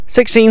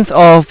16th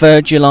of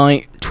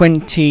July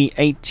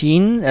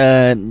 2018,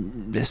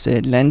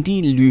 c'est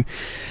lundi,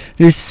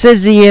 le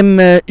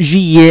 16e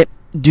juillet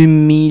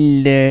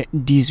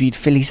 2018.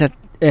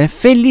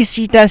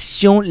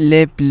 Félicitations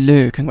les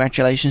Bleus.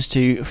 Congratulations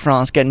to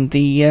France getting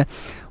the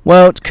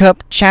World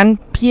Cup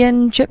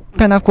Championship,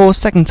 and of course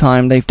second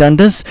time they've done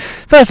this.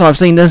 First time I've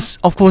seen this,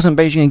 of course, in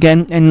Beijing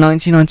again in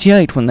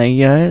 1998 when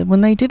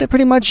they did it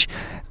pretty much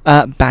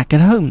back at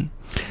home.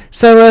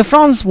 So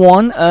France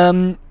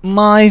won.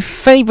 My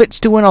favourites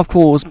to win, of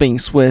course, being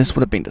Swiss,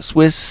 would have been the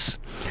Swiss.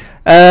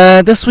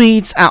 The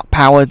Swedes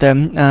outpowered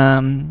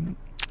them.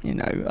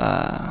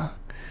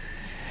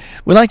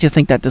 We like to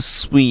think that the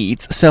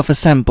Swedes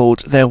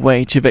self-assembled their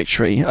way to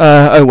victory.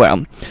 Oh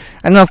well.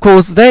 And of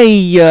course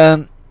they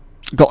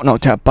got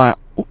knocked out by,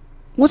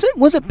 was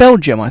it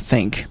Belgium, I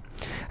think.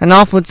 And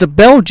afterwards the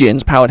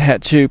Belgians powered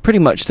ahead to pretty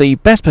much the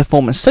best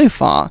performance so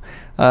far.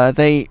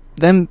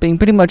 Them being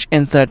pretty much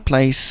in third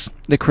place,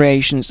 the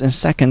Croatians in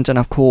second, and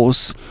of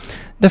course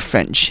the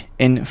French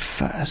in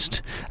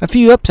first. A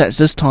few upsets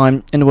this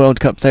time in the World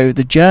Cup though.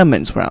 The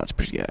Germans were out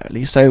pretty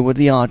early, so were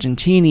the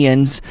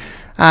Argentinians,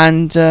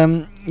 and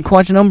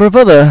quite a number of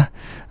other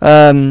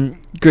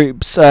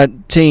groups,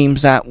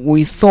 teams that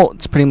we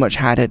thought pretty much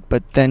had it,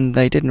 but then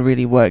they didn't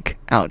really work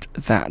out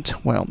that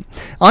well.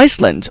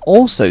 Iceland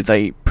also,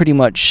 they pretty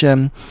much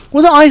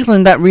was it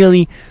Iceland that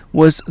really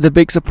was the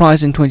big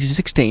surprise in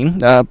 2016,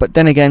 but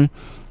then again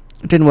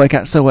it didn't work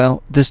out so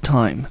well this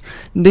time.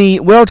 The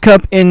World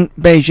Cup in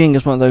Beijing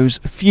is one of those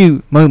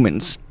few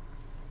moments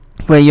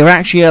where you're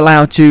actually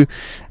allowed to,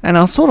 and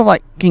are sort of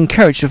like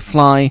encouraged to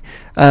fly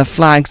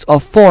flags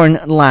of foreign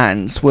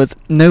lands with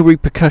no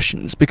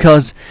repercussions,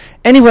 because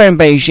anywhere in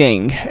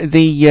Beijing,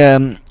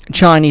 the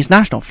Chinese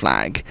national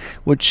flag,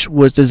 which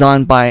was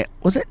designed by,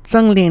 was it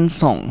Zheng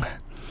Liansong,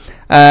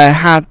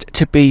 had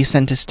to be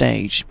centre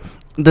stage.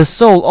 The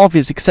sole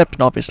obvious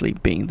exception, obviously,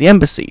 being the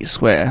embassies,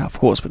 where, of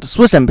course, for the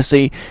Swiss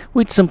embassy,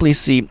 we'd simply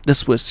see the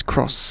Swiss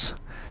cross,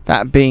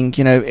 that being,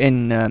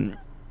 in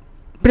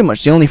pretty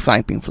much the only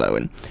flag being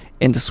flown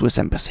in the Swiss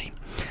embassy.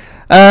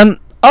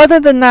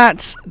 Other than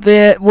that,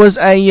 there was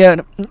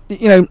a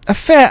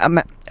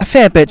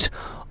fair bit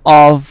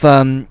of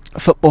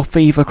football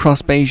fever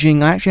across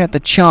Beijing. I actually had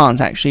the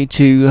chance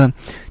to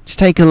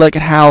take a look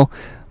at how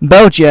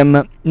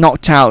Belgium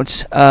knocked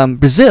out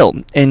Brazil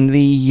in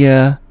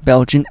the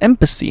Belgian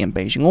embassy in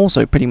Beijing.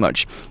 Also, pretty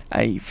much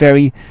a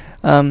very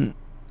pretty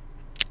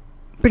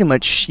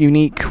much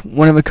unique,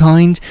 one of a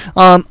kind.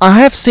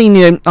 I've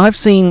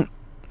seen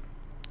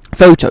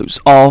photos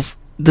of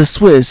the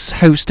Swiss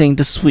hosting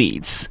the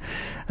Swedes.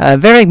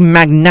 Very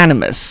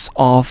magnanimous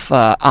of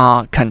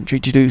our country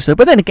to do so.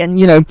 But then again,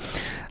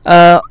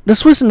 the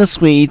Swiss and the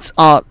Swedes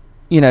are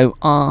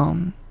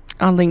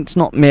linked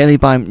not merely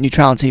by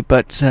neutrality,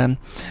 but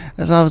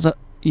as I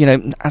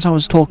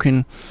was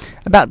talking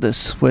about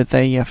this with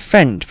a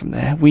friend from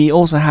there, we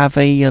also have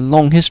a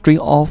long history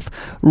of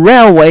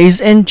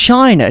railways in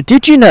China.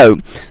 Did you know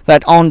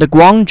that on the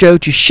Guangzhou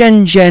to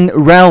Shenzhen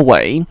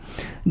railway,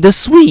 the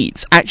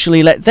Swedes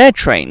actually let their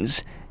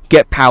trains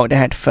get powered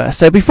ahead first?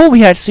 So before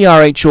we had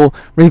CRH or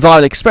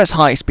Revival Express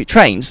high-speed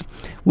trains,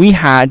 we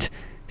had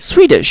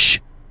Swedish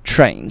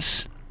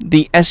trains,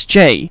 the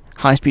SJ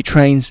high-speed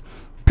trains,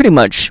 pretty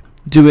much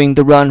doing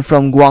the run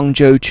from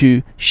Guangzhou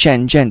to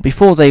Shenzhen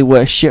before they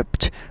were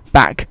shipped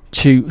back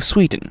to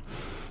Sweden.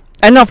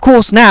 And of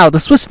course now the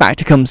Swiss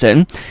factor comes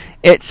in.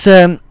 It's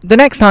the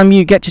next time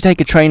you get to take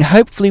a train,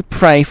 hopefully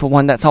pray for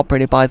one that's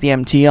operated by the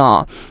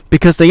MTR,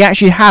 because they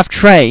actually have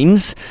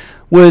trains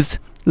with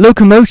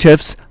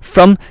locomotives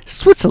from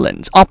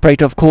Switzerland,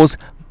 operated of course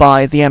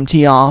by the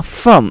MTR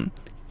from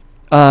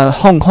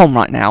Hong Kong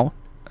right now,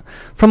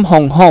 from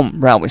Hong Kong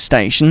railway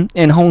station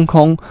in Hong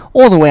Kong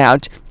all the way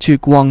out to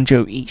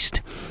Guangzhou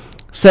East.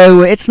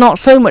 So it's not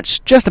so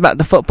much just about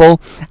the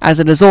football as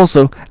it is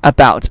also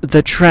about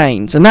the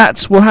trains, and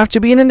that will have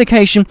to be an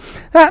indication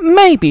that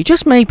maybe,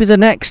 just maybe, the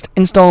next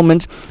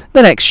installment,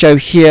 the next show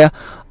here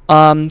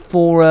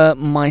for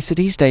My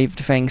Cities, Dave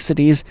Fang's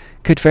Cities,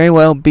 could very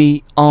well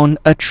be on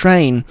a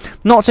train.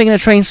 Not taking a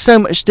train so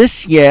much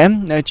this year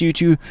due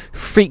to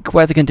freak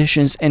weather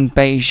conditions in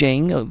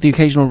Beijing, the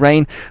occasional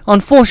rain.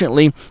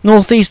 Unfortunately,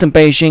 northeastern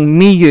Beijing,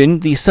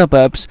 Miyun, the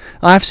suburbs,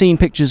 I've seen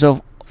pictures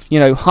of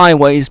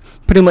highways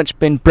pretty much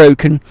been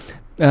broken,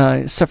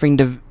 suffering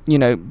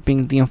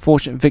being the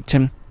unfortunate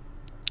victim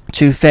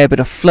to a fair bit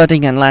of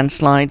flooding and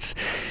landslides.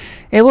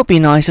 It would be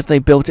nice if they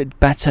built it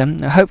better.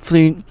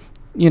 Hopefully,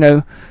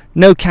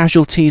 no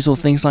casualties or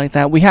things like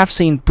that. We have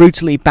seen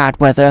brutally bad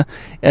weather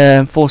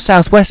for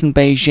southwestern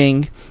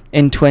Beijing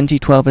in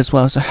 2012 as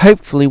well. So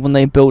hopefully when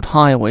they build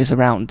highways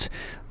around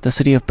the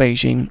city of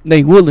Beijing,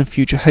 they will in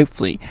future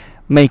hopefully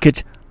make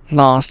it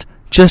last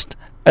just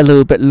a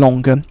little bit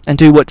longer and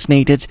do what's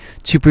needed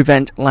to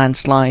prevent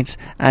landslides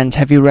and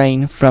heavy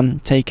rain from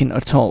taking a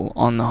toll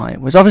on the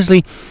highways.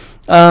 Obviously,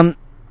 the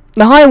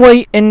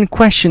highway in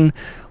question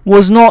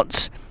was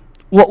not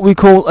what we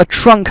call a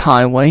trunk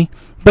highway,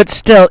 but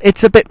still,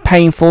 it's a bit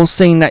painful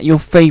seeing that your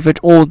favourite,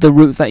 or the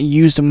route that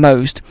you use the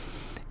most,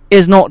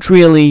 is not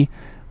really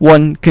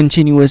one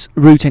continuous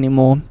route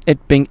anymore,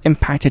 it being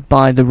impacted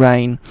by the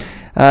rain.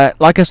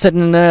 Like I've said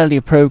in an earlier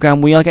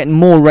program, we are getting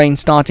more rain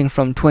starting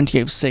from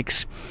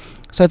 2006.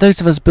 So those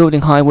of us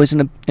building highways in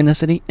the inner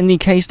city, in the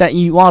case that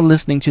you are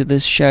listening to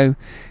this show,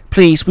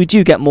 please, we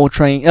do get more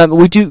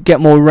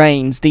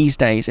rains these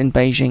days in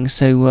Beijing,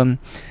 so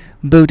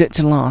build it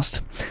to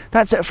last.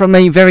 That's it from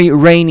a very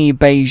rainy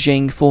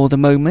Beijing for the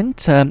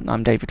moment.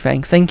 I'm David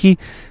Fang. Thank you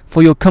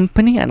for your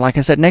company, and like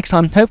I said, next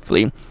time,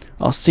 hopefully,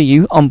 I'll see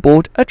you on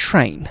board a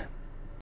train.